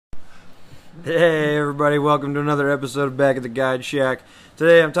Hey everybody, welcome to another episode of Back at the Guide Shack.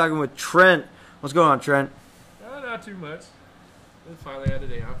 Today I'm talking with Trent. What's going on, Trent? Not too much. I finally had a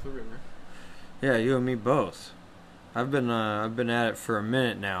day off the river. Yeah, you and me both. I've been at it for a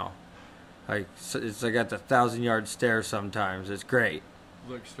minute now. I got the 1,000-yard stare sometimes. It's great.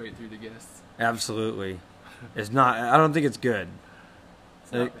 Look straight through the guests. Absolutely. It's not. I don't think it's good.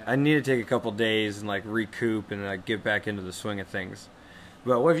 It's not bad. I need to take a couple days and recoup and get back into the swing of things.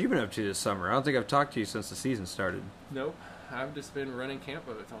 But what have you been up to this summer? I don't think I've talked to you since the season started. Nope. I've just been running camp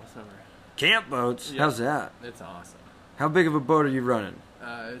boats all summer. Camp boats? Yep. How's that? It's awesome. How big of a boat are you running?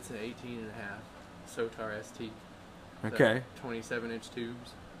 It's an 18 and a half Sotar ST. Okay. 27-inch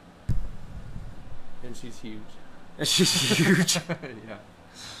tubes. And she's huge. She's huge. Yeah.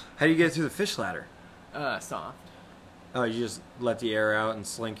 How do you get through the fish ladder? Soft. Oh, you just let the air out and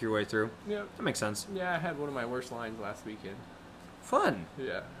slink your way through? Yep. That makes sense. Yeah, I had one of my worst lines last weekend. Fun.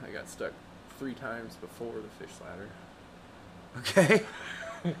 Yeah, I got stuck 3 times before the fish ladder. Okay.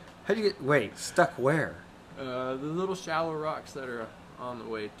 How'd you get... Wait, stuck where? The little shallow rocks that are on the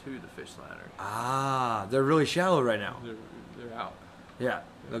way to the fish ladder. Ah, they're really shallow right now. They're out. Yeah,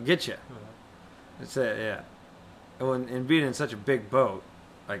 they'll get you. That's it, yeah. And being in such a big boat,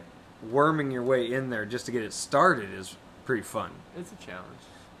 worming your way in there just to get it started is pretty fun. It's a challenge.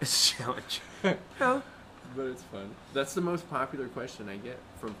 It's a challenge. No. But it's fun. That's the most popular question I get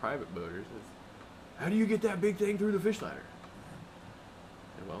from private boaters is, how do you get that big thing through the fish ladder?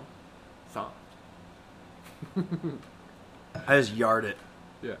 And well, soft. I just yard it.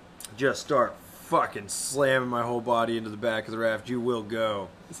 Yeah. Just start fucking slamming my whole body into the back of the raft. You will go.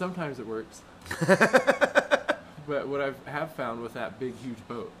 Sometimes it works. But what I have found with that big, huge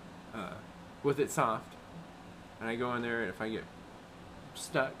boat, with it soft, and I go in there, and if I get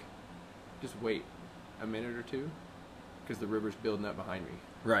stuck, just wait a minute or two, because the river's building up behind me.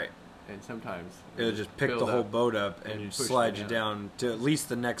 Right. And sometimes It'll just pick the whole boat up and push slide me you down to at least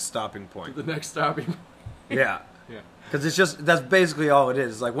the next stopping to point. the next stopping point. Yeah. Yeah. Because that's basically all it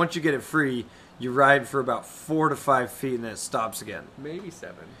is. Once you get it free, you ride for about 4 to 5 feet and then it stops again. Maybe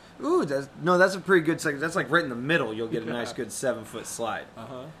 7. Ooh, that's a pretty good second. That's right in the middle. You'll get a nice, Yeah. good 7-foot slide.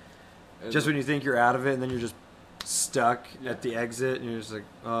 Uh-huh. Just when you think you're out of it, and then you're just stuck at the exit, and you're just like,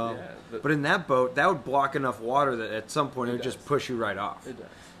 oh. Yeah, but in that boat, that would block enough water that at some point it would does. just push you right off. It does.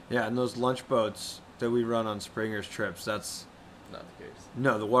 Yeah, and those lunch boats that we run on Springer's trips, that's... Not the case.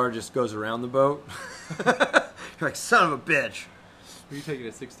 No, the water just goes around the boat. You're like, son of a bitch. Are you taking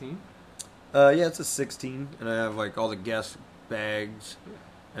a 16? Yeah, it's a 16, and I have all the guest bags,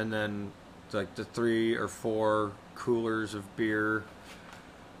 and then the 3 or 4 coolers of beer,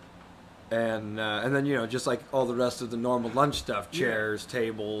 and then just all the rest of the normal lunch stuff: chairs,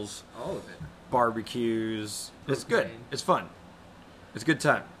 tables, All of it. barbecues. It's good. It's fun. It's a good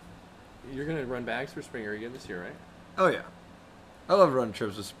time. You're gonna run bags for Springer again this year, right? Oh yeah, I love running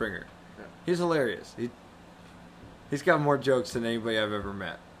trips with Springer. Yeah. He's hilarious. He's got more jokes than anybody I've ever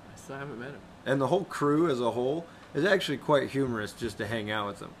met. I still haven't met him. And the whole crew as a whole is actually quite humorous just to hang out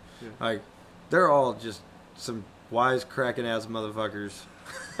with them. Yeah. They're all just some wisecracking ass motherfuckers.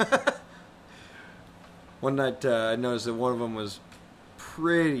 One night I noticed that one of them was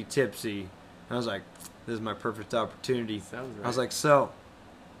pretty tipsy. And I was like, this is my perfect opportunity. Sounds right. I was like, so,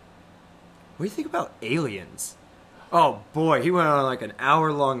 what do you think about aliens? Oh boy, he went on an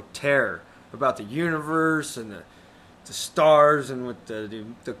hour-long tear about the universe and the stars and with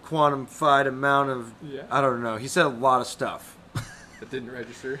the quantified amount of, Yeah. I don't know. He said a lot of stuff. That didn't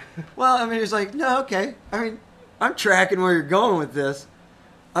register. Well, he's like, no, okay. I'm tracking where you're going with this.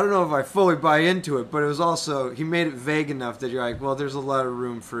 I don't know if I fully buy into it, but it was also, he made it vague enough that you're like, well, there's a lot of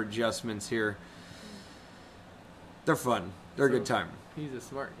room for adjustments here. They're fun. They're a good time. He's a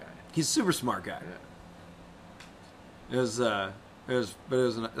smart guy. He's a super smart guy. Yeah. That was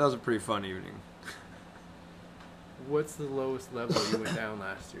a pretty fun evening. What's the lowest level you went down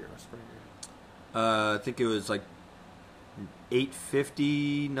last year with Springer? I think it was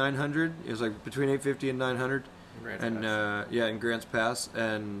 850, 900. It was between 850 and 900. In Grants Pass. In Grants Pass.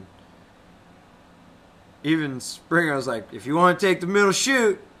 And even Springer, I was like, if you want to take the middle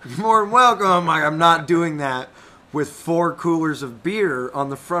chute, you're more than welcome. I'm like, I'm not doing that with 4 coolers of beer on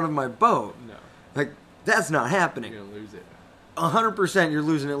the front of my boat. No. That's not happening. You're going to lose it. 100% you're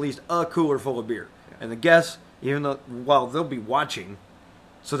losing at least a cooler full of beer. Yeah. And the guests, while they'll be watching,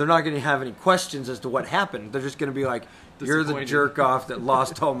 so they're not going to have any questions as to what happened. They're just going to be like, you're the Disappointed. jerk off that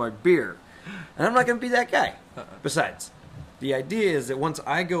lost all my beer. And I'm not going to be that guy. Besides, the idea is that once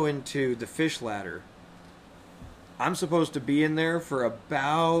I go into the fish ladder, I'm supposed to be in there for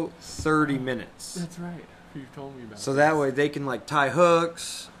about 30 minutes. That's right. You've told me about. So that way they can like tie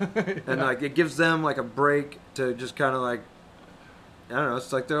hooks, and Yeah. like it gives them like a break to just kind of like, I don't know.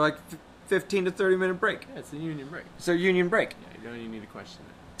 It's like they're like 15 to 30 minute break. Yeah, it's a union break. It's their union break. Yeah, you don't even need to question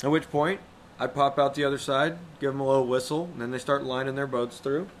it. At which point, I pop out the other side, give them a little whistle, and then they start lining their boats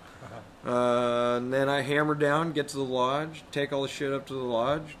through. And then I hammer down, get to the lodge, take all the shit up to the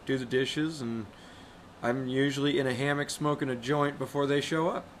lodge, do the dishes, and I'm usually in a hammock smoking a joint before they show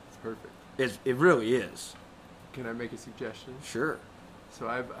up. It's perfect. It really is. Can I make a suggestion? Sure. So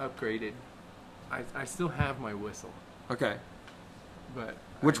I've upgraded. I still have my whistle, Okay. but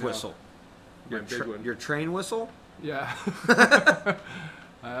Which I know- whistle? My big one. Your train whistle? Yeah. I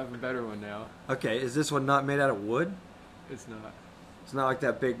have a better one now. Okay, is this one not made out of wood? It's not. It's not like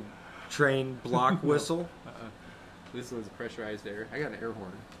that big train block whistle? This one's pressurized air. I got an air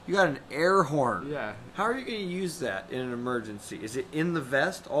horn. You got an air horn. Yeah. How are you going to use that in an emergency? Is it in the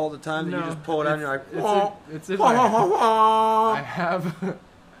vest all the time that No, you just pull it out and you're like, it's in I have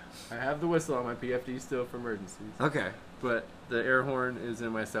I have the whistle on my PFD still for emergencies. Okay, But the air horn is in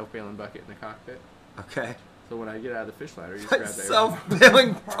my self-bailing bucket in the cockpit. okay. So when I get out of the fish ladder, you just grab the air horn.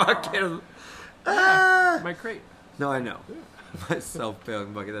 Self-bailing bucket. My crate. No, I know. My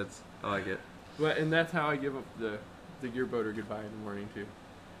self-bailing bucket, I like it. And that's how I give up the gear boater goodbye in the morning too.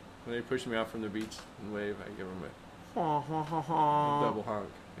 When they push me out from the beach and wave, I give them a double honk.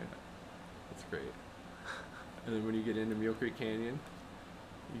 Yeah, that's great. And then when you get into Mule Creek Canyon,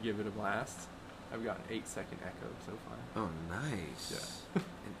 you give it a blast. I've got an 8-second echo so far. Oh, nice. Yeah.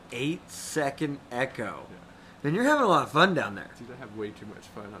 An 8-second echo. Yeah. Then you're having a lot of fun down there. Dude, I have way too much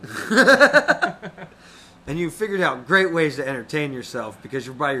fun on the And you figured out great ways to entertain yourself because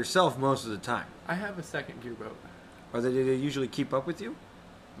you're by yourself most of the time. I have a second gear boat Or do they usually keep up with you?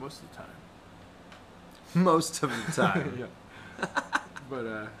 most of the time. Most of the time. Yeah.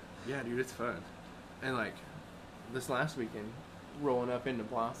 But yeah, dude, it's fun. And like this last weekend, rolling up into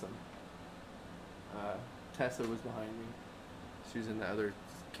Blossom, Tessa was behind me. She was in the other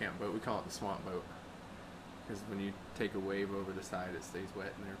camp boat. We call it the swamp boat because when you take a wave over the side, it stays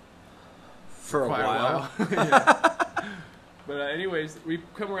wet in there For a quite while. Yeah. But anyways, we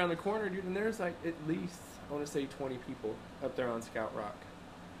come around the corner, dude, and there's like at least, I want to say 20 people up there on Scout Rock.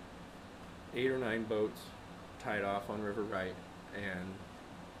 8 or 9 boats tied off on River Right, and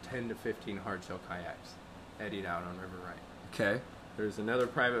 10 to 15 hardshell kayaks eddied out on River Right. Okay. There's another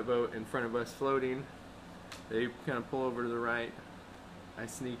private boat in front of us floating. They kind of pull over to the right. I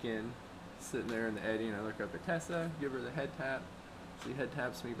sneak in, sitting there in the eddy, and I look up at Tessa, give her the head tap. She head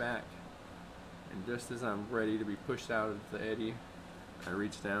taps me back. And just as I'm ready to be pushed out of the eddy, I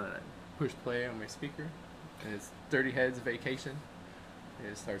reach down and I push play on my speaker. And it's 30 Heads Vacation. And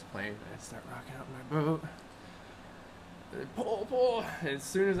it starts playing. And I start rocking out my boat. And pull. And as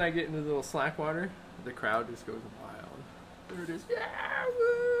soon as I get into the little slack water, the crowd just goes wild. They're just, yeah,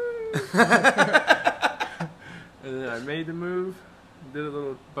 woo! And then I made the move, did a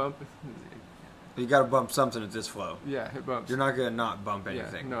little bump. You got to bump something at this flow. Yeah, it bumps. You're not going to not bump Yeah,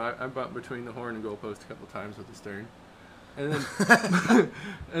 anything. no, I bumped between the horn and goalpost a couple times with the stern. And then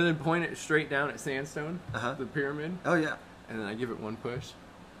and then point it straight down at Sandstone, the pyramid. Oh, yeah. And then I give it one push.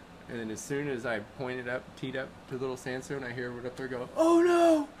 And then as soon as I point it up, teed up to Little Sandstone, I hear everyone up there go, "Oh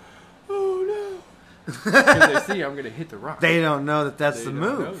no! Oh no!" Because they see I'm going to hit the rock. They don't know that that's They the don't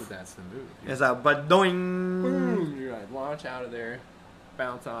move. know that that's the move. It's a badoing. Boom! You're like, launch out of there,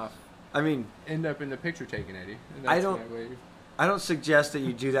 bounce off, I mean, end up in the picture taking Eddie. And I that's don't- my wave. I don't suggest that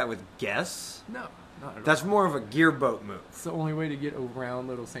you do that with guests. No, not at all. That's more of a gear boat move. It's the only way to get around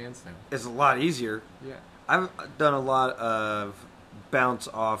Little Sandstone. It's a lot easier. Yeah. I've done a lot of bounce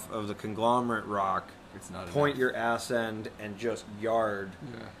off of the conglomerate rock, It's not point enough. your ass end, and just yard.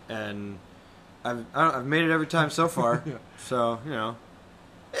 Yeah. And I've made it every time so far. Yeah. So, you know.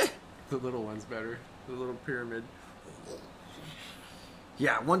 The little one's better. The little pyramid.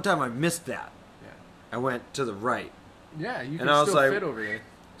 Yeah, one time I missed that. Yeah. I went to the right. Yeah, you And can I was still like- fit over there.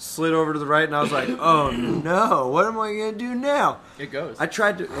 Slid over to the right, and I was like, oh no, what am I going to do now? It goes. I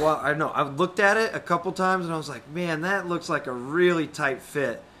tried to, well, I know, I looked at it a couple times, and I was like, man, that looks like a really tight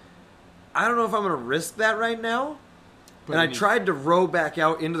fit. I don't know if I'm going to risk that right now. But And I you need- tried to row back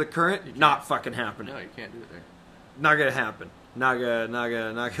out into the current. You Not can't. fucking happening. No, you can't do it there. Not gonna happen. Not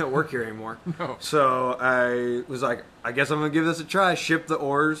gonna work here anymore. No. So I was like, I guess I'm gonna give this a try. Ship the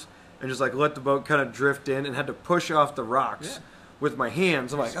oars and just like let the boat kind of drift in, and had to push off the rocks Yeah. with my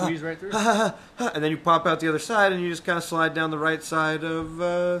hands. I'm like, Squeeze right through. and then you pop out the other side, and you just kind of slide down the right side of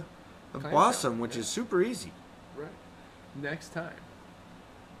Clamshell, Blossom, which yeah. is super easy. Right. Next time,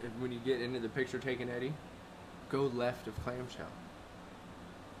 when you get into the picture taking Eddie, go left of Clamshell.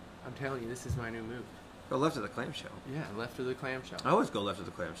 I'm telling you, this is my new move. Go left of the clamshell. Yeah, left of the clamshell. I always go left of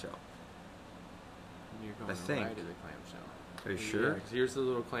the clamshell. And you're going I think. right of the clamshell. Are you sure? Yeah, 'cause here's the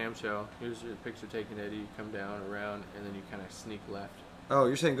little clamshell. Here's your picture taken, Eddie. You come down, around, and then you kind of sneak left. Oh,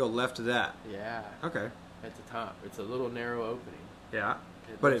 you're saying go left of that. Yeah. Okay. At the top. It's a little narrow opening. Yeah.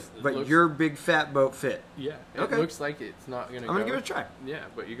 It But looks- but looks- your big fat boat fit. Yeah. It Okay. looks like it's not going to go. I'm going to give it a try. Yeah,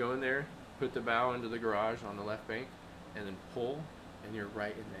 but you go in there, put the bow into the garage on the left bank, and then pull, and you're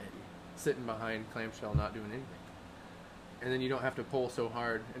right in the eddy. Sitting behind clamshell, not doing anything. And then you don't have to pull so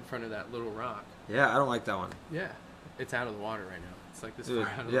hard in front of that little rock. Yeah, I don't like that one. Yeah. It's out of the water right now. It's like this Dude,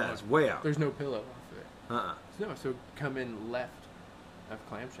 far out of the yeah, water. it's way out. There's no pillow off of it. Uh-uh. No, so come in left of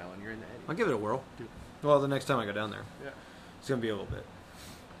clamshell, and you're in the eddy. I'll give it a whirl. Dude. Well, the next time I go down there. Yeah. It's going to be a little bit.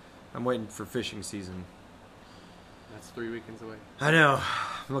 I'm waiting for fishing season. That's 3 weekends away. I know.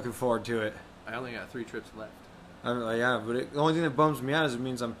 I'm looking forward to it. I only got 3 trips left. Yeah, but the only thing that bums me out is it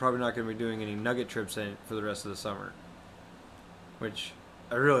means I'm probably not going to be doing any nugget trips for the rest of the summer. Which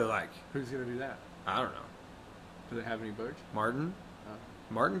I really like. Who's going to do that? I don't know. Do they have any birds? Martin? Oh.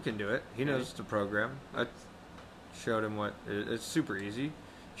 Martin can do it. He knows the program. I showed him it's super easy.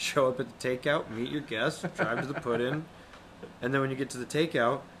 Show up at the takeout, meet your guests, drive to the put-in, and then when you get to the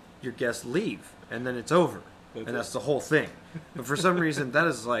takeout, your guests leave, and then it's over. That's the whole thing. But for some reason, that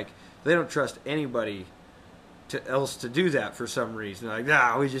is like, they don't trust anybody else to do that for some reason. They're like,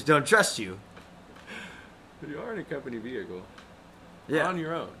 nah, we just don't trust you. But you are in a company vehicle. Yeah. On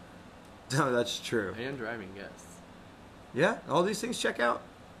your own. No, that's true. And driving guests. Yeah, all these things check out.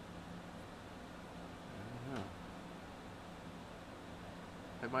 I don't know.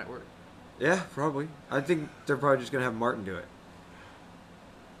 That might work. Yeah, probably. I think they're probably just going to have Martin do it.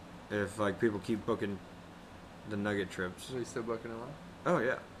 If, like, people keep booking the nugget trips. Are you still booking them up? Oh,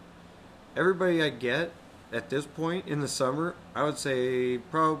 yeah. Everybody I get at this point in the summer, I would say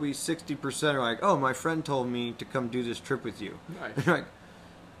probably 60% are like, oh, my friend told me to come do this trip with you. Nice. And you're like,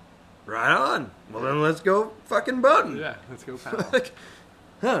 right on. Well, then let's go fucking boating. Yeah, let's go paddle. Like,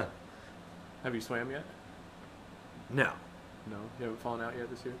 huh. Have you swam yet? No, No? You haven't fallen out yet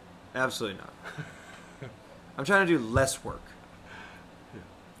this year? absolutely not. I'm trying to do less work.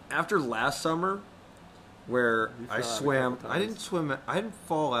 After last summer, where You I fell out a swam, couple I times. didn't swim, I didn't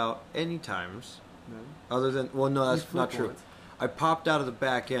fall out any times. No. Other than, well, no, that's You not flipped true. once. I popped out of the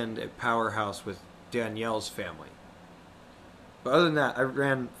back end at Powerhouse with Danielle's family. But other than that, I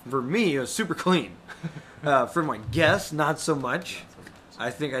ran, for me, it was super clean. For my guests, not so much. I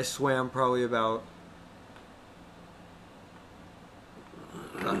think I swam probably about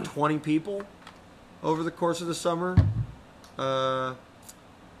 20 people over the course of the summer. And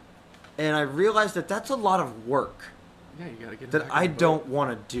I realized that that's a lot of work Yeah, you gotta get that back I on the boat. don't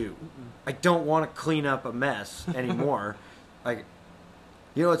want to do. I don't want to clean up a mess anymore. Like,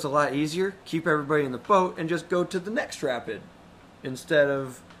 you know, it's a lot easier. Keep everybody in the boat and just go to the next rapid instead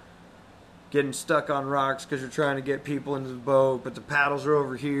of getting stuck on rocks because you're trying to get people into the boat, but the paddles are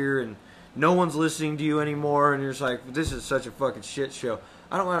over here and no one's listening to you anymore, and you're just like, this is such a fucking shit show.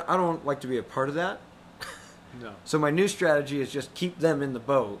 I don't like to be a part of that. No. So my new strategy is just keep them in the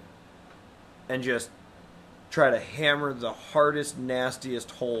boat and just try to hammer the hardest,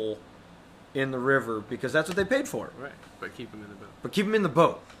 nastiest hole in the river because that's what they paid for. Right, but keep them in the boat. But keep them in the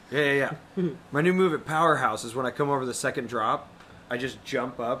boat. Yeah. My new move at Powerhouse is when I come over the second drop, I just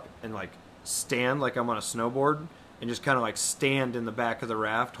jump up and like stand like I'm on a snowboard and just kind of like stand in the back of the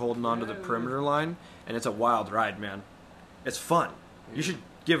raft holding onto the perimeter line, and it's a wild ride, man. It's fun. You should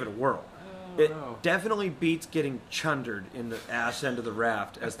give it a whirl. It definitely beats getting chundered in the ass end of the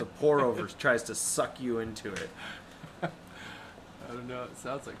raft as the pour over tries to suck you into it. I don't know. It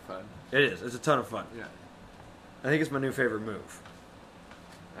sounds like fun. It is. It's a ton of fun. Yeah. I think it's my new favorite move.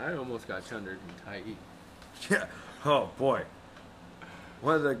 I almost got chundered in Tahiti. Yeah. Oh boy.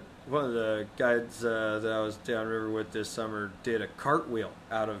 One of the guides that I was downriver with this summer did a cartwheel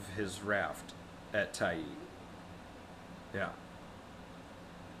out of his raft at Tahiti. Yeah.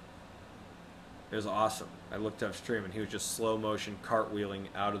 It was awesome. I looked upstream and he was just slow motion cartwheeling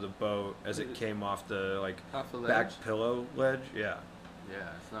out of the boat as it came off the Off the back ledge? pillow ledge. Yeah. Yeah,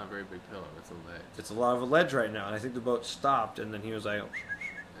 it's not a very big pillow. It's a ledge. It's a lot of a ledge right now, and I think the boat stopped, and then he was like,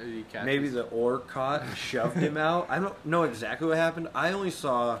 He catches- maybe the oar caught and shoved him out. I don't know exactly what happened. I only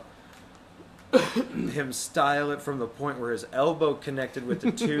saw him style it from the point where his elbow connected with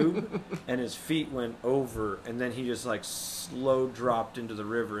the tube and his feet went over, and then he just like slow dropped into the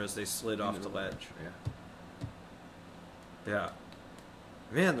river as they slid off the ledge. Yeah. Yeah.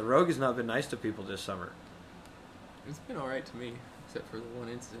 Man, the Rogue has not been nice to people this summer. It's been alright to me, except for the one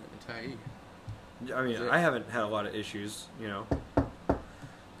incident in Tahiti. I mean, Is it- I haven't had a lot of issues, you know.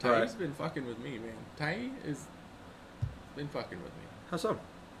 Ty's been fucking with me, man. Ty is been fucking with me. How so?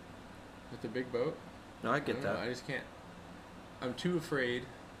 With the big boat. No, I get that. I just can't. I'm too afraid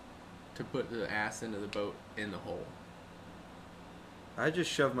to put the ass into the boat in the hole. I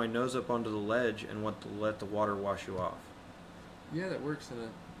just shove my nose up onto the ledge and want to let the water wash you off. Yeah, that works in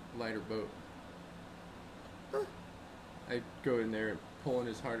a lighter boat. Huh. I go in there pulling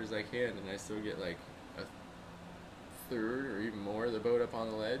as hard as I can, and I still get like a third or even more of the boat up on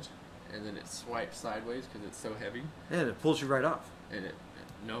the ledge, and then it swipes sideways because it's so heavy. And it pulls you right off. And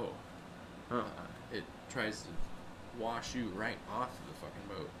no. Huh. It tries to wash you right off of the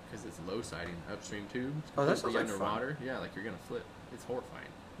fucking boat because it's low siding upstream tube. Oh, that sounds like underwater. fun. Yeah, like you're gonna flip. It's horrifying.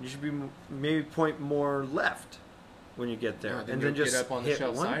 You should be maybe point more left when you get there, No, and then just get up on the hit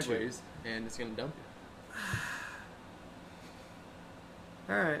shelf one sideways, and it's gonna dump you.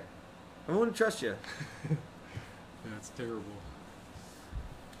 All right, I wouldn't trust you. Yeah, it's terrible.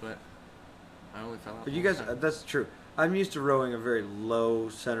 But I only fell out. But you guys, that's true. I'm used to rowing a very low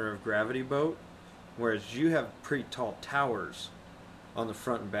center of gravity boat, whereas you have pretty tall towers on the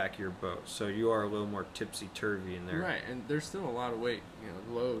front and back of your boat, so you are a little more tipsy-turvy in there. Right, and there's still a lot of weight,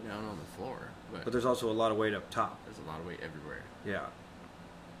 low down on the floor. But there's also a lot of weight up top. There's a lot of weight everywhere. Yeah.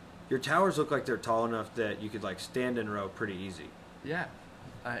 Your towers look like they're tall enough that you could like stand and row pretty easy. Yeah,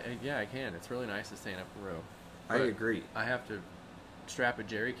 I can. It's really nice to stand up and row. I But agree. I have to strap a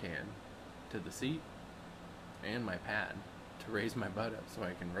jerry can to the seat and my pad to raise my butt up so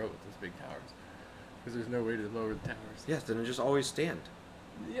I can row with those big towers. Because there's no way to lower the towers. Yes, then just always stand.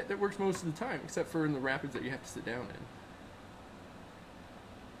 Yeah, that works most of the time, except for in the rapids that you have to sit down in.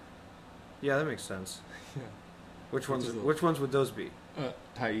 Yeah, that makes sense. Yeah. Which ones would those be?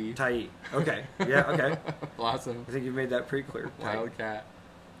 Tai. Tai. Okay. Yeah, okay. Blossom. I think you made that pretty clear. Wildcat.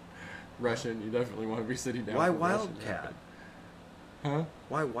 Russian. You definitely want to be sitting down. Why for Russian Wildcat? rapid. Huh?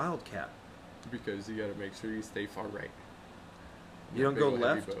 Why Wildcat? Because you got to make sure you stay far right. You don't Big go old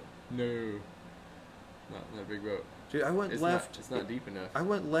heavy left? boat. No. Not in that big boat. Dude, I went left. It's not deep enough. I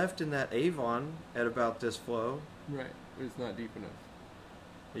went left in that Avon at about this flow. Right. But it's not deep enough.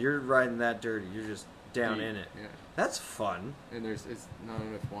 You're riding that dirty. You're just down Deep, in it. Yeah. That's fun. And it's not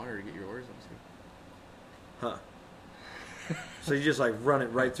enough water to get your oars onto. Huh. So you just like run it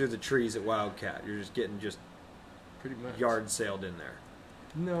right through the trees at Wildcat. You're just getting Pretty much. yard sailed in there.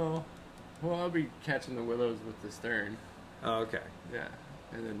 No. Well, I'll be catching the willows with the stern. Oh, okay. Yeah.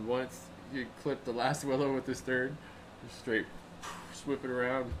 And then once you clip the last willow with the stern, you straight whip it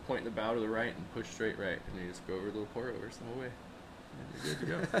around, point the bow to the right, and push straight right. And you just go over the little pour overs the whole way. And you're good to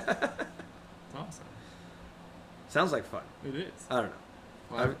go. It's awesome. Sounds like fun. It is. I don't know.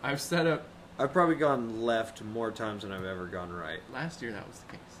 Well, I've set up. I've probably gone left more times than I've ever gone right. Last year that was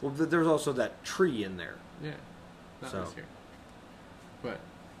the case. Well, there's also that tree in there. Yeah. Not So. this year. But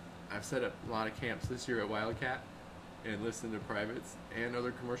I've set up a lot of camps this year at Wildcat and listened to privates and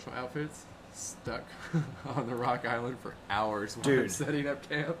other commercial outfits stuck on the Rock Island for hours while I'm Dude. setting up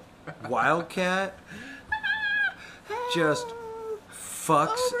camp. Wildcat just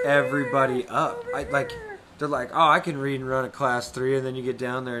fucks everybody up. They're like, oh, I can read and run a class 3, and then you get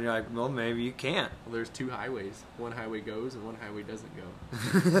down there and you're like, well, maybe you can't. Well, there's two highways. One highway goes and one highway doesn't go.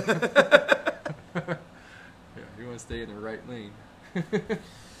 Yeah, you want to stay in the right lane.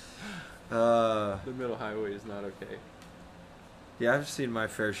 The middle highway is not okay. Yeah, I've seen my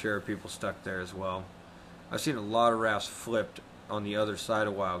fair share of people stuck there as well. I've seen a lot of rafts flipped on the other side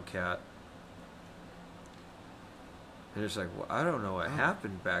of Wildcat. And it's like, well, I don't know what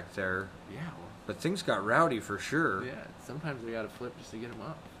happened back there, Yeah, well, but things got rowdy for sure. yeah, sometimes we got to flip just to get them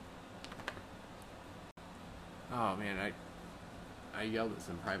up. Oh, man, I yelled at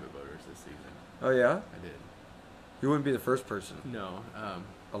some private boaters this season. Oh, yeah? I did. You wouldn't be the first person. No,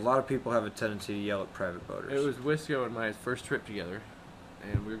 A lot of people have a tendency to yell at private boaters. it was Wisco and my first trip together,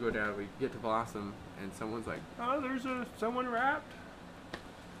 and we go down, we get to Blossom, and someone's like, oh, there's someone wrapped.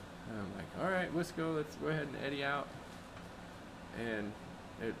 And I'm like, all right, Wisco, let's go ahead and eddy out. And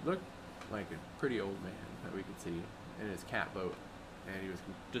it looked like a pretty old man that we could see in his cat boat, and he was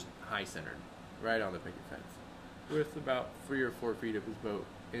just high centered, right on the picket fence, with about 3 or 4 feet of his boat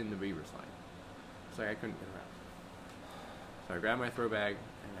in the beaver slide. So I couldn't get around. So I grab my throw bag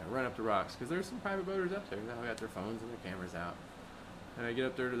and I run up the rocks because there's some private boaters up there. They got their phones and their cameras out. And I get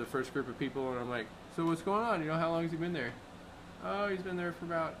up there to the first group of people and I'm like, so what's going on? How long has he been there? Oh, he's been there for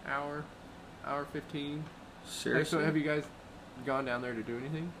about hour 15. Seriously? So have you guys gone down there to do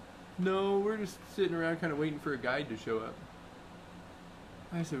anything? No, we're just sitting around kind of waiting for a guide to show up.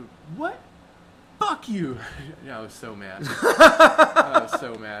 I said, what? Fuck you! I was so mad. I was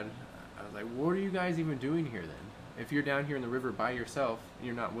so mad. I was like, what are you guys even doing here then? If you're down here in the river by yourself, and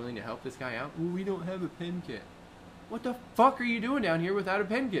you're not willing to help this guy out, well, we don't have a pen kit. What the fuck are you doing down here without a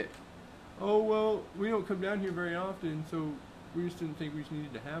pen kit? Oh, well, we don't come down here very often, so we just didn't think we just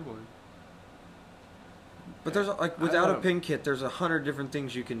needed to have one. But there's like without a pin kit, there's 100 different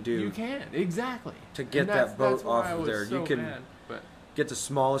things you can do. You can, exactly. To get that boat off of there. So you can get the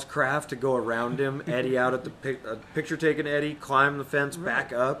smallest craft to go around him, Eddie out at the picture taking Eddie, climb the fence,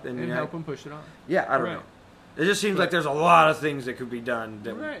 back up, and help him push it on. Yeah, I don't know. It just seems like there's a lot of things that could be done.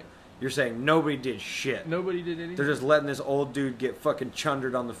 That you're saying nobody did shit. Nobody did anything. They're just letting this old dude get fucking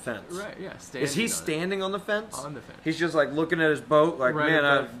chundered on the fence. Right, yeah. Is he standing on the fence? On the fence. He's just like looking at his boat like,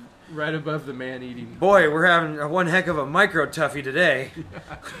 man, right above the man eating. Boy, we're having one heck of a micro toughie today.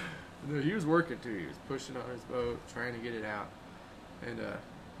 No, he was working too. He was pushing on his boat, trying to get it out. And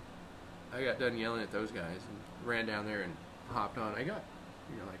I got done yelling at those guys and ran down there and hopped on. I got,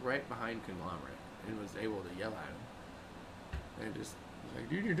 like right behind Conglomerate and was able to yell at him. And just was like,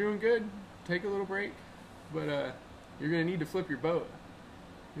 dude, you're doing good. Take a little break, but you're gonna need to flip your boat.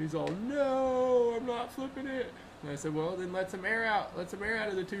 And he's all, no, I'm not flipping it. And I said, well, then let some air out. Let some air out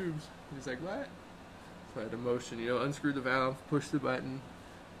of the tubes. And he's like, what? So I had to motion, unscrew the valve, push the button.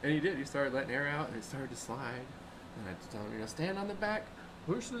 And he did. He started letting air out, and it started to slide. And I just told him, stand on the back,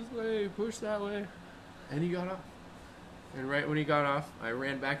 push this way, push that way. And he got off. And right when he got off, I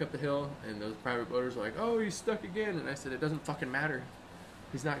ran back up the hill, and those private boaters were like, oh, he's stuck again. And I said, it doesn't fucking matter.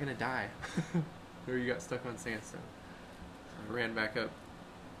 He's not going to die. Or you got stuck on sandstone. So I ran back up,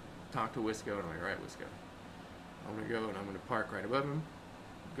 talked to Wisco, and I'm like, all right, Wisco. I'm going to go and I'm going to park right above him,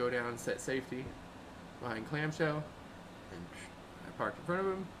 go down, set safety behind clamshell, and I parked in front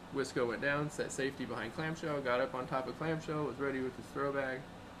of him. Wisco went down, set safety behind clamshell, got up on top of clamshell, was ready with his throw bag,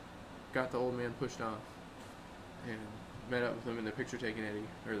 got the old man pushed off, and met up with him in the picture taking Eddie,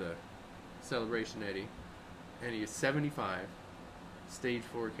 or the celebration Eddie, and he is 75, stage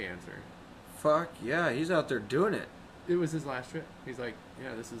 4 cancer. Fuck yeah, he's out there doing it. It was his last trip. He's like,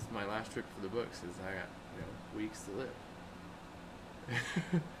 yeah, this is my last trip for the books, because I got weeks to live.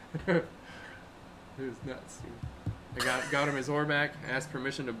 It was nuts, dude. I got him his oar back, asked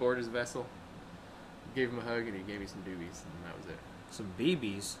permission to board his vessel, gave him a hug, and he gave me some doobies, and that was it. Some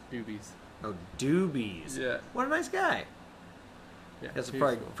BBs? Doobies. Oh, doobies. Yeah. What a nice guy. Yeah. That's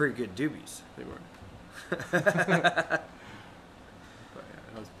probably pretty good doobies. They were. But yeah,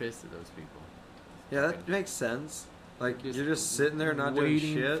 I was pissed at those people. Yeah, that makes sense. Like, you're just sitting there not doing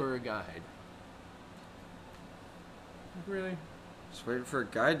shit. Waiting for a guide. Really? Just waiting for a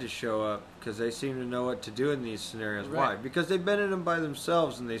guide to show up because they seem to know what to do in these scenarios. Right. Why? Because they've been in them by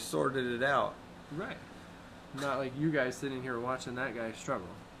themselves and they sorted it out. Right. Not like you guys sitting here watching that guy struggle,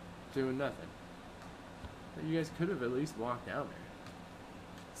 doing nothing. But you guys could have at least walked down there.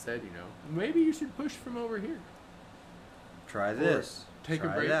 Said, maybe you should push from over here. Try this. Take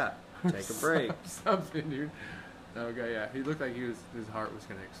Try a break. That. Take a break. Something, dude. Okay, yeah. He looked like his heart was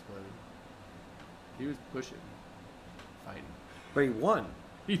going to explode. He was pushing. Fighting. But he won.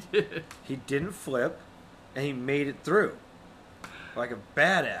 He did. He didn't flip, and he made it through. Like a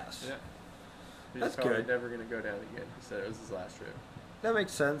badass. Yeah. He's That's probably good. Never going to go down again. He said it was his last trip. That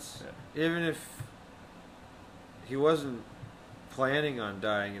makes sense. Yeah. Even if he wasn't planning on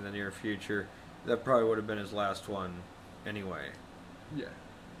dying in the near future, that probably would have been his last one anyway. Yeah.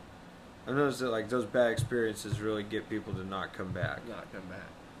 I've noticed that like those bad experiences really get people to not come back. Not come back.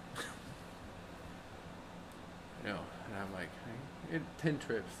 No, and I'm like, 10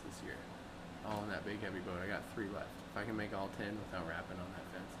 trips this year, all in that big heavy boat. I got 3 left. If I can make all 10 without wrapping on that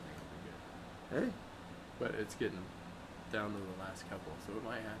fence, I think it'll be good. Hey. But it's getting down to the last couple, so it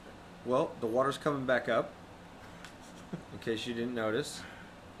might happen. Well, the water's coming back up. In case you didn't notice,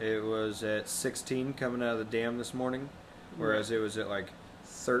 it was at 16 coming out of the dam this morning, whereas it was at like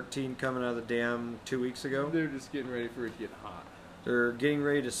 13 coming out of the dam 2 weeks ago. They're just getting ready for it to get hot. They're getting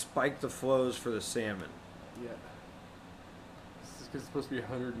ready to spike the flows for the salmon. Yeah. Because it's supposed to be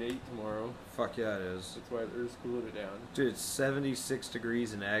 108 tomorrow. Fuck yeah, it is. That's why they're just cooling it down. Dude, it's 76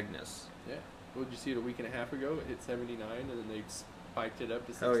 degrees in Agnes. Yeah. Well, did you see it a week and a half ago? It hit 79, and then they spiked it up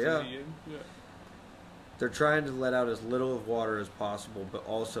to 60 Oh, yeah. again. Yeah. They're trying to let out as little of water as possible, but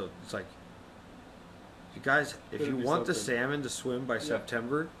also, it's like, you guys, if Better you do want the something. salmon to swim by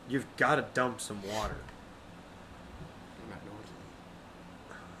September, you've got to dump some water. I'm not knowing.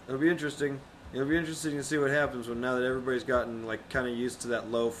 It'll be interesting. It'll be interesting to see what happens when now that everybody's gotten like kind of used to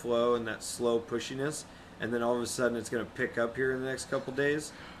that low flow and that slow pushiness, and then all of a sudden it's going to pick up here in the next couple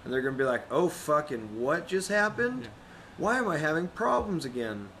days, and they're going to be like, "Oh fucking, what just happened? Yeah. Why am I having problems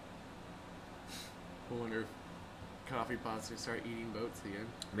again?" I wonder if coffee pots will start eating boats again.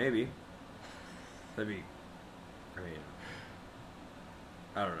 Maybe. That'd be I mean,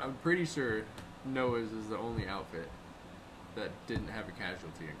 I don't know. I'm pretty sure Noah's is the only outfit that didn't have a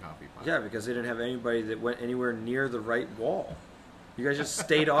casualty in Coffee Pot. Yeah, because they didn't have anybody that went anywhere near the right wall. You guys just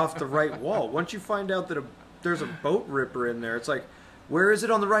stayed off the right wall. Once you find out that there's a boat ripper in there, it's like, where is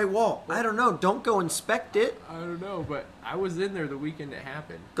it on the right wall? I don't know. Don't go inspect it. I don't know, but I was in there the weekend it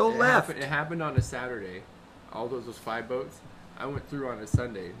happened. Go left. It happened on a Saturday. All those 5 boats. I went through on a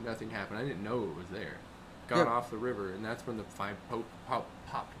Sunday. Nothing happened. I didn't know it was there. Got off the river, and that's when the 5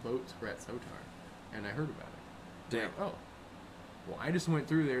 popped boats were at Sotar. And I heard about it. Damn. Like, oh. Well, I just went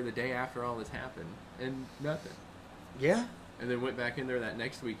through there the day after all this happened, and nothing. Yeah? And then went back in there that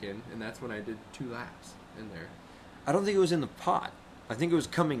next weekend, and that's when I did 2 laps in there. I don't think it was in the pot. I think it was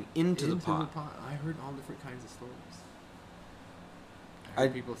coming into the pot. I heard all different kinds of stories. I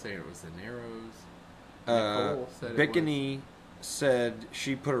heard people saying it was the Narrows. Nicole said Bikini said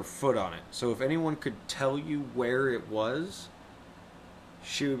she put her foot on it. So if anyone could tell you where it was,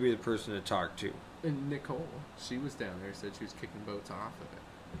 she would be the person to talk to. And Nicole, she was down there, said she was kicking boats off of it.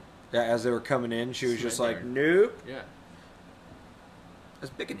 Yeah, as they were coming in, she was just like, Smedgard. nope. Yeah.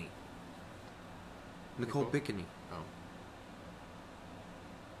 That's Bikini. Nicole Bikini. Oh.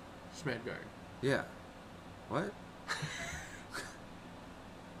 Smedgard. Yeah. What?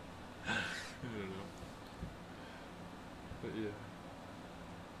 I don't know. But yeah.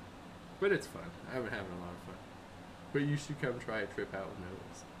 But it's fun. I've been having a lot of fun. But you should come try a trip out with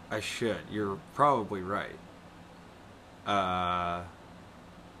Noah's. I should. You're probably right. I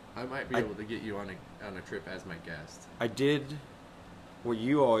might be able to get you on a trip as my guest. I did what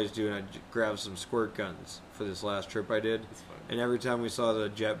you always do, and I grabbed some squirt guns for this last trip I did. It's fun. And every time we saw the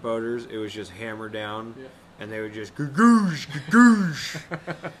jet boaters, it was just hammer down, Yeah. and they would just gagoosh,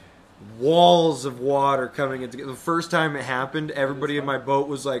 gagoosh. Walls of water coming into the first time it happened. Everybody in my boat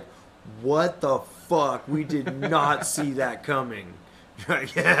was like, "What the fuck? We did not see that coming."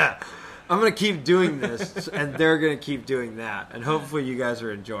 Yeah, I'm gonna keep doing this, and they're gonna keep doing that, and hopefully you guys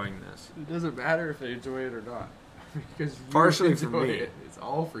are enjoying this. It doesn't matter if they enjoy it or not. Because you Partially for enjoy me. it. It's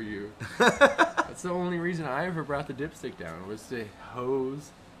all for you. That's the only reason I ever brought the dipstick down, was to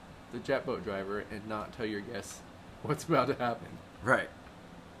hose the jet boat driver and not tell your guests what's about to happen. Right.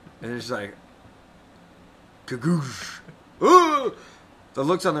 And it's like, kagoosh. Ooh! The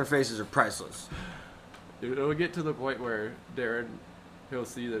looks on their faces are priceless. It'll get to the point where Darren, he'll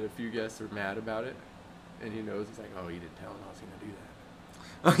see that a few guests are mad about it, and he knows, he's like, oh, you didn't tell him I was going to do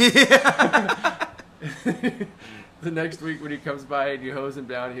that. Oh, yeah. The next week when he comes by and you hose him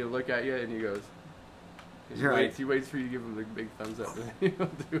down, he'll look at you and he goes, he waits for you to give him the big thumbs up, and then he'll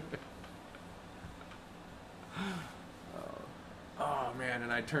do it. Oh man,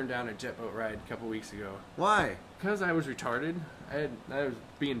 and I turned down a jet boat ride a couple weeks ago. Why? Because I was retarded. I was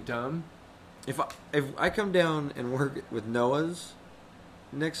being dumb. If I come down and work with Noah's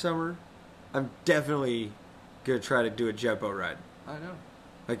next summer, I'm definitely going to try to do a jet boat ride. I know.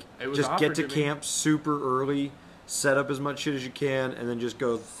 Like, It was just get to offered to me. camp super early, set up as much shit as you can, and then just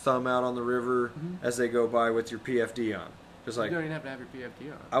go thumb out on the river as they go by with your PFD on. Just like, You don't even have to have your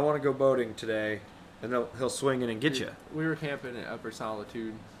PFD on. I want to go boating today, and he'll swing in and get you. We were camping at Upper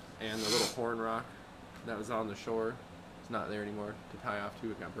Solitude, and the little horn rock that was on the shore is not there anymore to tie off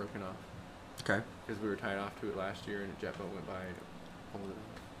to. It got broken off Okay. because we were tied off to it last year, and a jet boat went by and pulled it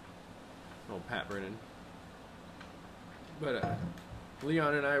off. Old Pat Brennan. But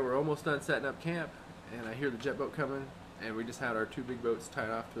Leon and I were almost done setting up camp, and I hear the jet boat coming, and we just had our 2 big boats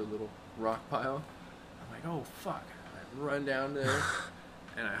tied off to a little rock pile. I'm like, oh fuck. I run down there,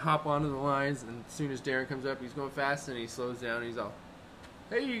 and I hop onto the lines, and as soon as Darren comes up, he's going fast, and he slows down, and he's all,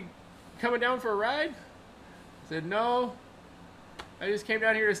 hey, you coming down for a ride? I said, no. I just came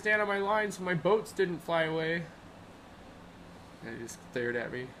down here to stand on my line so my boats didn't fly away. And he just stared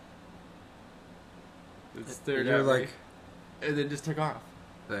at me. Just stared You're at like, me. And then just took off.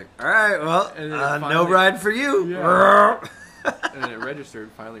 all right, well, And then no finally- ride for you. Yeah. And then it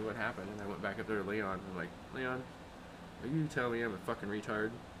registered finally what happened, and I went back up there to Leon. I'm like, Leon, are you telling me I'm a fucking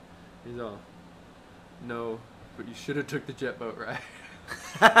retard? He's all, no, but you should have took the jet boat ride.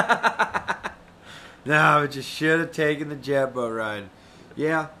 No, but you should have taken the jet boat ride.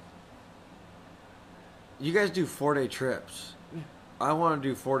 Yeah. You guys do 4-day trips. Yeah. I want to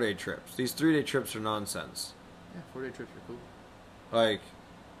do 4-day trips. These 3-day trips are nonsense. Yeah, 4-day trips are cool. Like,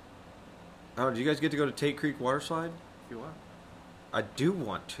 oh, do you guys get to go to Tate Creek Water Slide? If you want. I do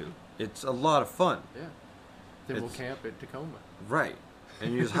want to. It's a lot of fun. Yeah. Then we'll It's- camp at Tacoma. Right.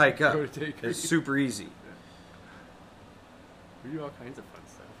 And you just hike up. Go to Tate Creek. It's super easy. We do all kinds of fun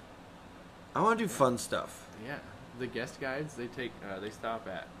stuff. I want to do fun stuff. Yeah, the guest guides they stop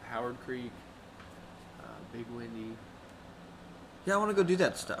at Howard Creek, Big Windy. Yeah, I want to go do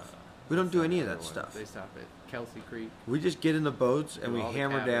that stuff. We don't do any of that Other ones. stuff. They stop at Kelsey Creek. We just get in the boats and Do we all the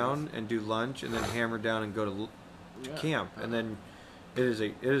hammer cabins. down and do lunch and then hammer down and go to Yeah. camp. And then it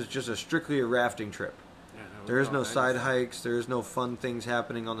is just a strictly a rafting trip. Yeah, no, There is it's no all side nice. hikes. There is no fun things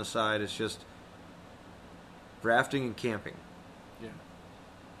happening on the side. It's just rafting and camping. Yeah.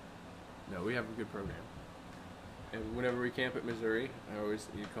 No, we have a good program. And whenever we camp at Missouri,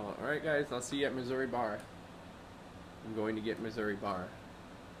 you call it, all right, guys, I'll see you at Missouri Bar. I'm going to get Missouri Bar,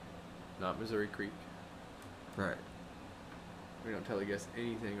 not Missouri Creek. Right. We don't tell the guests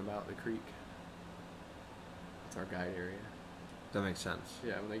anything about the creek. It's our guide area. That makes sense.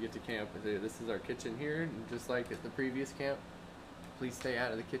 Yeah, when they get to camp, they say, this is our kitchen here, and just like at the previous camp, please stay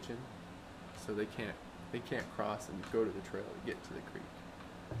out of the kitchen, so they can't cross and go to the trail to get to the creek.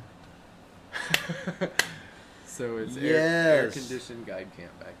 So it's air Yes. conditioned guide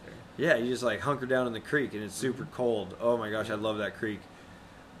camp back there. Yeah, you just like hunker down in the creek and it's super cold. Oh my gosh, I love that creek.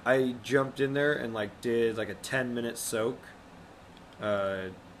 I jumped in there and like did like a 10-minute soak.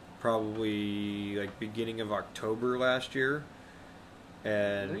 Probably like beginning of October last year.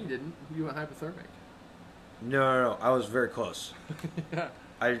 And No, you didn't. You went hypothermic. no, I was very close. Yeah.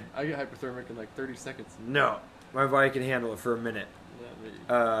 I I get hypothermic in like 30 seconds. no, my body can handle it for a minute. Yeah, there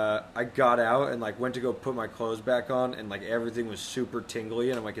you I got out and like went to go put my clothes back on and like everything was super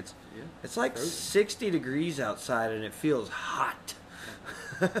tingly and I'm like it's like frozen. 60 degrees outside and it feels hot.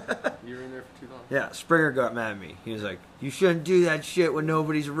 You were in there for too long. Yeah, Springer got mad at me. He was like, "You shouldn't do that shit when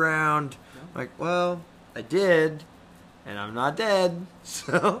nobody's around." No? I'm like, well, I did, and I'm not dead,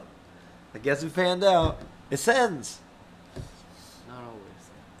 so I guess it panned out. It sends. Not always.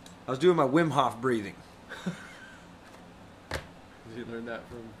 I was doing my Wim Hof breathing. Did you learn that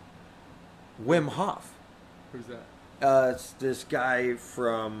from Wim Hof. who's that? It's this guy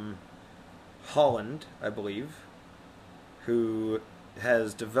from Holland, I believe, who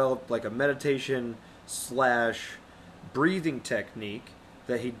has developed like a meditation / breathing technique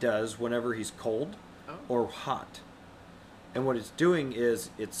that he does whenever he's cold Oh. or hot. And what it's doing is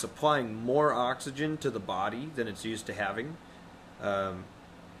it's supplying more oxygen to the body than it's used to having,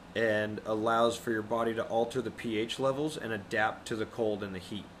 and allows for your body to alter the pH levels and adapt to the cold and the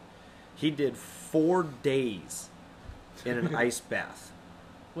heat. He did 4 days in an ice bath.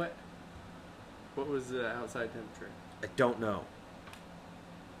 What was the outside temperature? I don't know.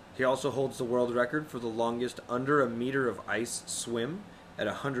 He also holds the world record for the longest under a meter of ice swim at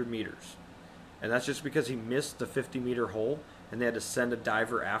 100 meters. And that's just because he missed the 50-meter hole and they had to send a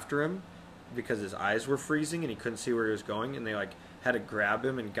diver after him because his eyes were freezing and he couldn't see where he was going, and they like had to grab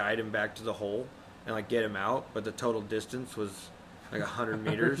him and guide him back to the hole and like get him out, but the total distance was like 100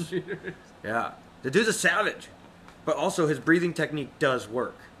 meters. Yeah. The dude's a savage. But also his breathing technique does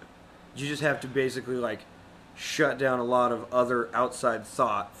work. You just have to basically like shut down a lot of other outside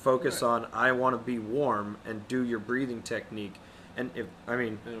thought, focus Right. on I want to be warm and do your breathing technique. And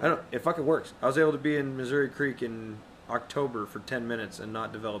it fucking works. I was able to be in Missouri Creek in October for 10 minutes and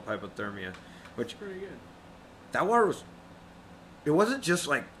not develop hypothermia, which Pretty good. that water was, it wasn't just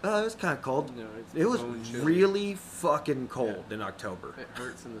like, oh, it was kind of cold. No, it's It was bone chilly. really fucking cold in October. It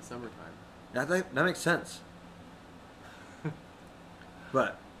hurts in the summertime. That makes sense.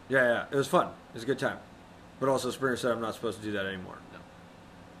 But yeah, it was fun. It was a good time. But also, Springer said I'm not supposed to do that anymore.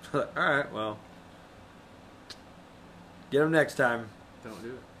 No. All right, well, get him next time. Don't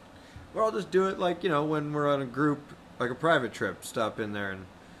do it. Or I'll just do it like when we're on a group, like a private trip. Stop in there and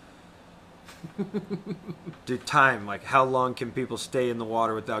do time. Like how long can people stay in the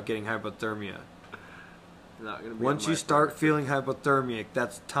water without getting hypothermia? Not gonna be Once on you my start part. feeling hypothermic,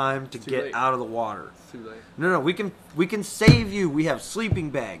 that's time to It's too get late. out of the water. It's too late. No, we can save you. We have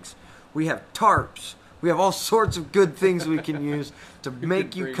sleeping bags. We have tarps. We have all sorts of good things we can use to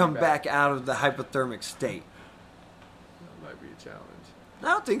make you bring come you back back. out of the hypothermic state. That might be a challenge. I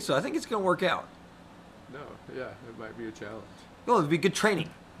don't think so. I think it's going to work out. No, yeah, it might be a challenge. Well, it'd be good training.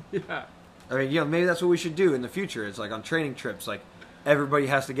 Yeah. I mean, maybe that's what we should do in the future. It's like on training trips, like everybody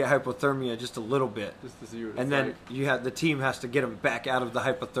has to get hypothermia just a little bit. Just to see what it's And then like. the team has to get them back out of the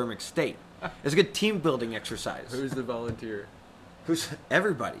hypothermic state. It's a good team building exercise. Who's the volunteer? Who's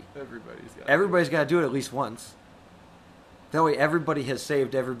everybody? Everybody's got Everybody's got to do it at least once. That way everybody has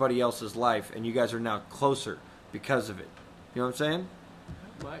saved everybody else's life, and you guys are now closer because of it. You know what I'm saying?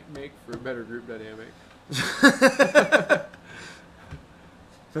 Might make for a better group dynamic.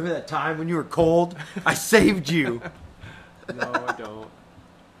 Remember that time when you were cold? I saved you. No, I don't.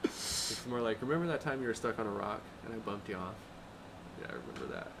 It's more like, remember that time you were stuck on a rock and I bumped you off? Yeah, I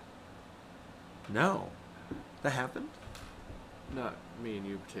remember that. No. That happened? Not me and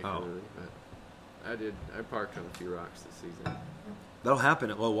you particularly, but I did. I parked on a few rocks this season. That'll happen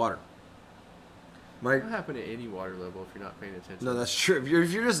at low water. It'll happen at any water level if you're not paying attention. No, that's true. If you're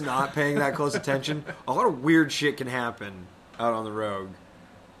just not paying that close attention, a lot of weird shit can happen out on the road.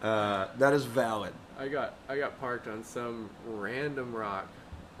 That is valid. I got parked on some random rock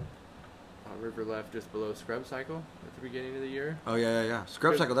on River Left just below Scrub Cycle at the beginning of the year. Oh, yeah.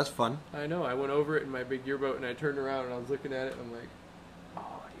 Scrub cycle, that's fun. I know. I went over it in my big yearboat and I turned around and I was looking at it and I'm like,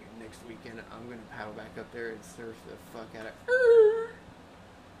 oh, dude, next weekend I'm going to paddle back up there and surf the fuck out of it.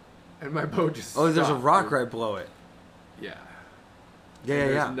 And my boat just Oh, there's a stopped, rock dude. right below it. Yeah. Yeah,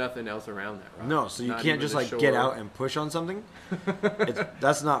 And yeah. There's nothing else around that rock. No, so you Not can't even just the like shore. get out and push on something.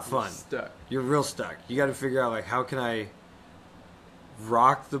 That's not You're fun. stuck. You're real stuck. You got to figure out like how can I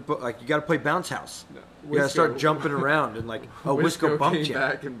rock the boat? Like you got to play bounce house. No. You got to start Wisco- jumping around and like Wisco bumped came you.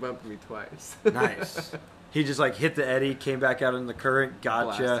 back and bumped me twice. Nice. He just like hit the eddy, came back out in the current,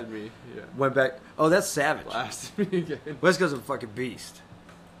 gotcha, Blasted me. Yeah. went back. Oh, that's savage. Blasted me again. Wisco's a fucking beast.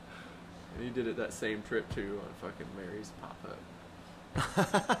 And he did it that same trip too on fucking Mary's pop-up.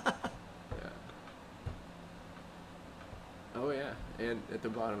 Yeah. Oh yeah, and at the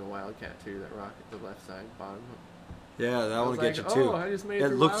bottom of Wildcat too, that rock at the left side bottom. Yeah, that I one was will get like, you too. oh, I just made it It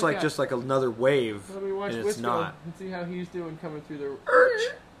through looks like Wildcat. just like another wave, Let me watch and it's Wisco not. and see how he's doing coming through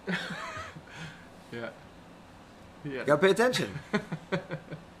the. Yeah. Yeah. You gotta pay attention.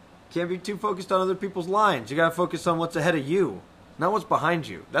 Can't be too focused on other people's lines. You gotta focus on what's ahead of you, not what's behind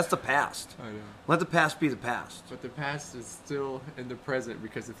you. That's the past. I know. Let the past be the past. But the past is still in the present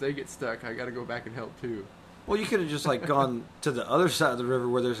because if they get stuck, I got to go back and help too. Well, you could have just like gone to the other side of the river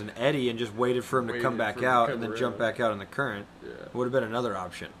where there's an eddy and just waited for him to come Waited back for him to out come and then around. jump back out in the current. Yeah. Would have been another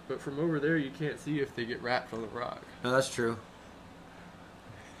option. But from over there, you can't see if they get wrapped on the rock. No, that's true.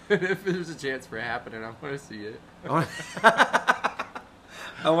 And if there's a chance for it happening, I want to see it.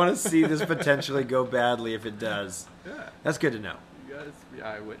 I want to see this potentially go badly if it does. Yeah. That's good to know. You guys be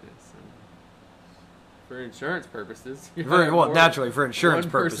eyewitness. And for insurance purposes. you Very have well, more naturally for than insurance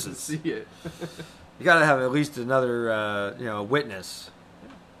one person purposes. to see it. You got to have at least another, witness.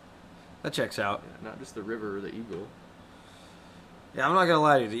 That checks out. Yeah, not just the river or the eagle. Yeah, I'm not gonna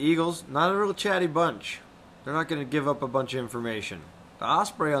lie to you. The Eagles, not a real chatty bunch. They're not gonna give up a bunch of information. The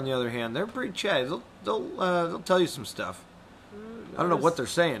Osprey, on the other hand, they're pretty chatty. They'll tell you some stuff. I don't know what they're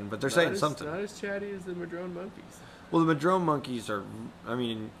saying, but they're saying something. Not as chatty as the Madrone monkeys. Well, the Madrone monkeys are, I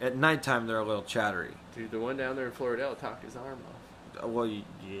mean, at nighttime they're a little chattery. Dude, the one down there in Floridel talked his arm off. Well,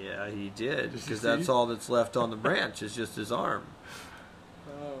 yeah, he did, Did you because see? that's all that's left on the branch is just his arm.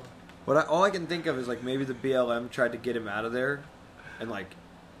 Oh. But all I can think of is like maybe the BLM tried to get him out of there, and like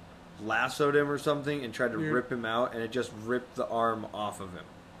lassoed him or something, and tried to Yeah. rip him out, and it just ripped the arm off of him.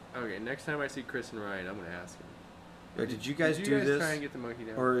 Okay, next time I see Chris and Ryan, I'm going to ask him. Like, did you guys Did do you guys this, try and get the monkey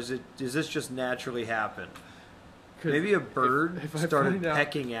down? or does this just naturally happen? 'Cause Maybe a bird if I started find out-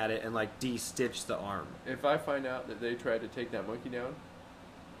 pecking at it and like de-stitched the arm. If I find out that they tried to take that monkey down,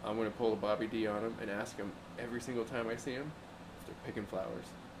 I'm going to pull a Bobby D on him and ask him every single time I see him if they're picking flowers.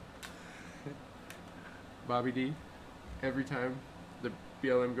 Bobby D, every time the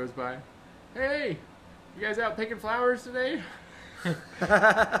BLM goes by, hey, you guys out picking flowers today? And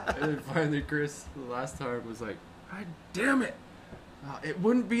then finally Chris, the last time, was like, God damn it. It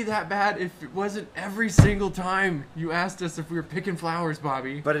wouldn't be that bad if it wasn't every single time you asked us if we were picking flowers,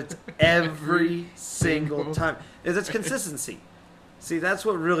 Bobby. But it's every Every single single time. It's consistency. See, that's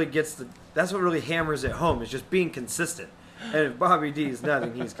what really that's what really hammers it home, is just being consistent. And if Bobby D is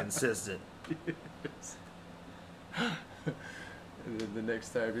nothing, he's consistent. And then the next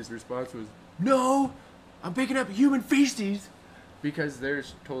time his response was, no, I'm picking up human feces. Because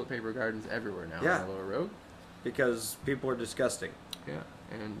there's toilet paper gardens everywhere now Yeah. on the lower road. Because people are disgusting. Yeah,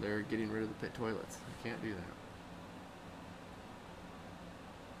 and they're getting rid of the pit toilets. You can't do that.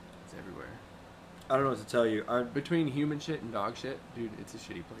 It's everywhere. I don't know what to tell you. Between human shit and dog shit, dude, it's a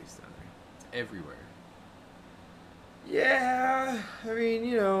shitty place down there. It's everywhere. Yeah, I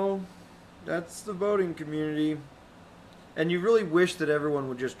mean, that's the boating community. And you really wish that everyone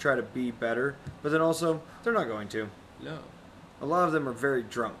would just try to be better, but then also, they're not going to. No. A lot of them are very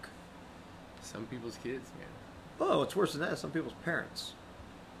drunk. Some people's kids, man. Oh, it's worse than that. Some people's parents.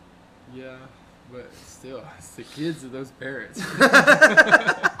 Yeah, but still, it's the kids of those parents.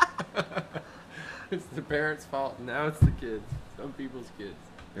 It's the parents' fault. Now it's the kids. Some people's kids.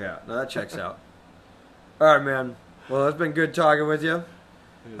 Yeah, no, that checks out. All right, man. Well, it's been good talking with you.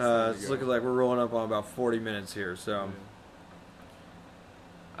 It's looking like we're rolling up on about 40 minutes here, so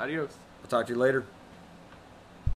Adios. I'll talk to you later.